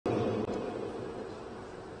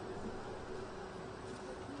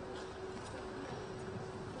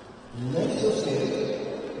Next to skate,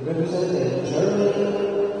 representing Germany,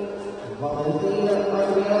 Valentina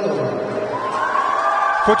Andrianova.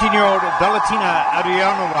 14-year-old Valentina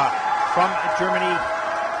Andrianova from Germany.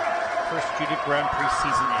 First junior Grand Prix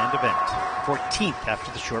season and event. 14th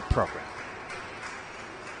after the short program.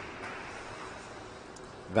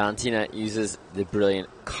 Valentina uses the brilliant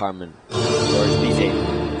Carmen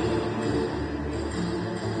Bizet.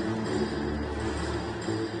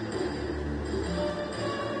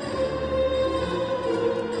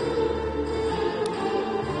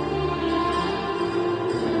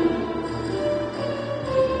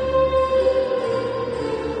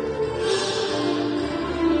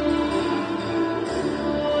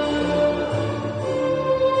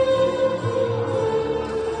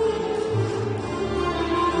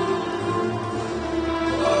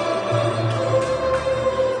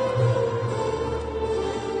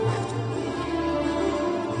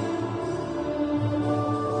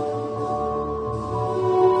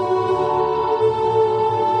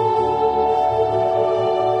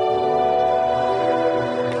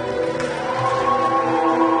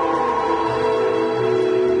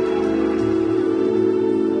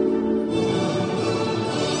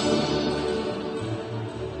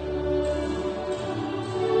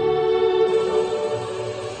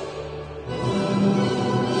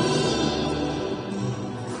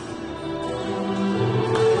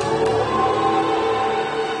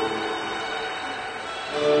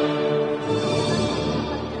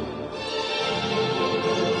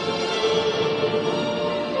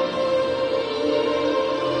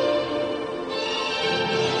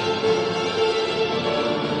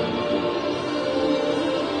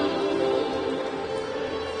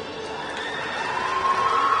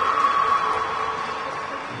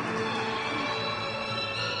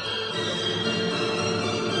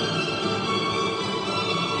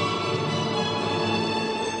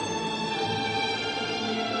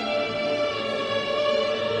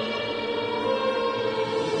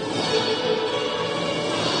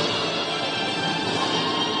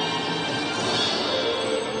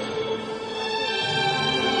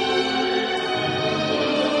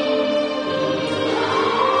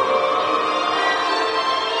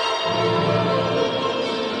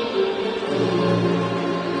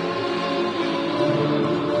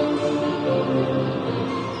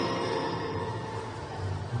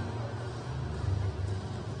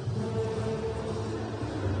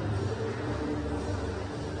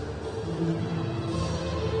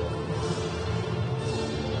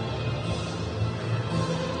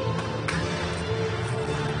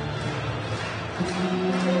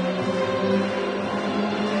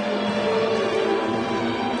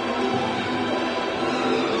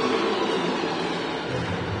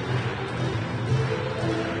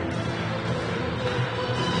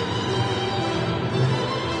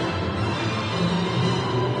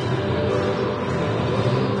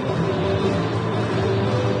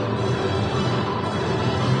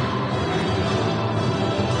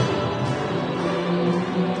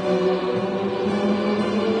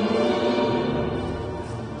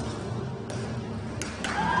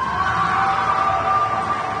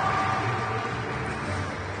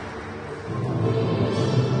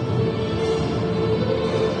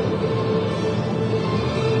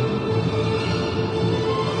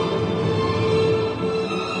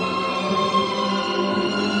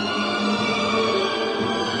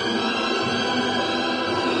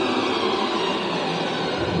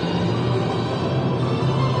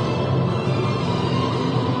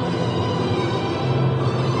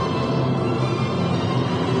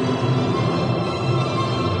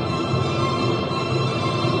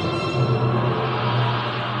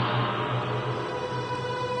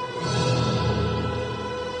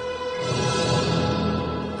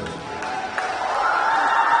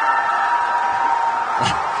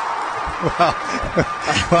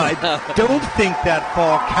 Well, I don't think that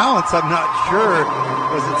fall counts. I'm not sure.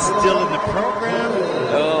 Was it still in the program?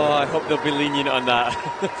 Oh, I hope they'll be lenient on that.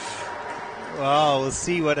 Well, we'll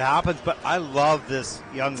see what happens. But I love this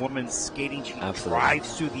young woman's skating. She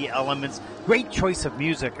drives through the elements. Great choice of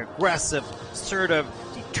music. Aggressive, assertive,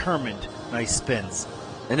 determined. Nice spins.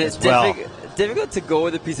 And it's difficult to go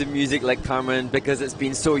with a piece of music like Carmen because it's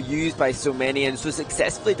been so used by so many and so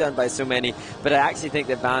successfully done by so many. But I actually think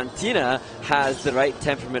that Valentina has the right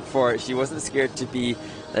temperament for it. She wasn't scared to be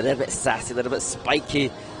a little bit sassy, a little bit spiky,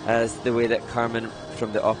 as the way that Carmen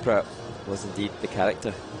from the opera was indeed the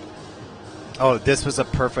character. Oh, this was a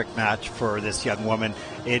perfect match for this young woman.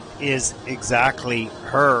 It is exactly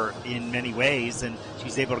her in many ways, and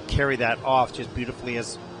she's able to carry that off just beautifully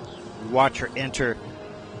as we watch her enter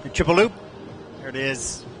the triple loop. There it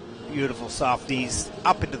is. Beautiful soft knees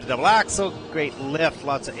up into the double axel. Great lift,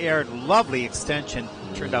 lots of air, lovely extension.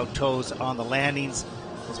 Turned out toes on the landings.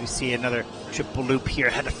 As we see another triple loop here.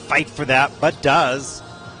 Had to fight for that, but does.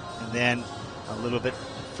 And then a little bit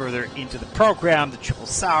further into the program, the triple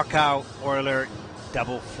Salchow, Euler,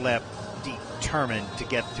 double flip, determined to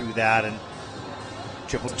get through that. And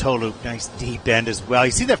triple toe loop, nice deep end as well.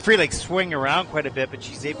 You see that free leg swing around quite a bit, but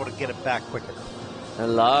she's able to get it back quicker. I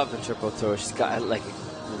love the triple toe. She's got like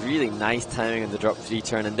really nice timing on the drop 3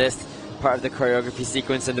 turn in this part of the choreography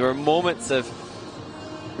sequence, and there were moments of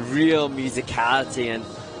real musicality and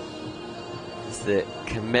the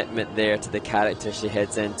commitment there to the character she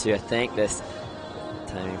heads into. I think this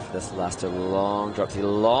timing for this last long drop 3,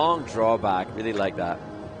 long drawback, really like that.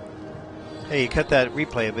 Hey, you cut that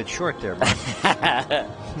replay a bit short there, Mark.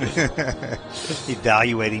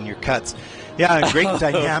 Evaluating your cuts. Yeah, great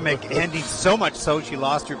dynamic ending, so much so she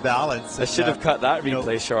lost her balance. I should have cut that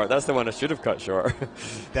replay short. That's the one I should have cut short.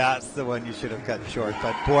 That's the one you should have cut short.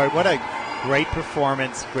 But boy, what a great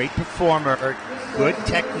performance, great performer, good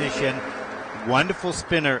technician, wonderful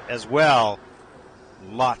spinner as well.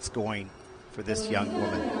 Lots going for this young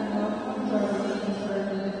woman.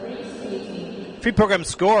 Free program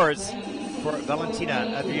scores for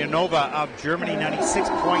Valentina ANDRIANOVA of Germany,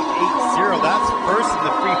 96.80. That's first in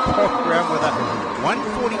the free program with a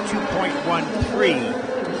 142.13.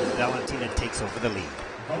 Valentina takes over the lead.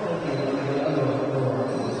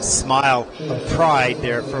 Smile of pride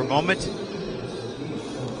there for a moment.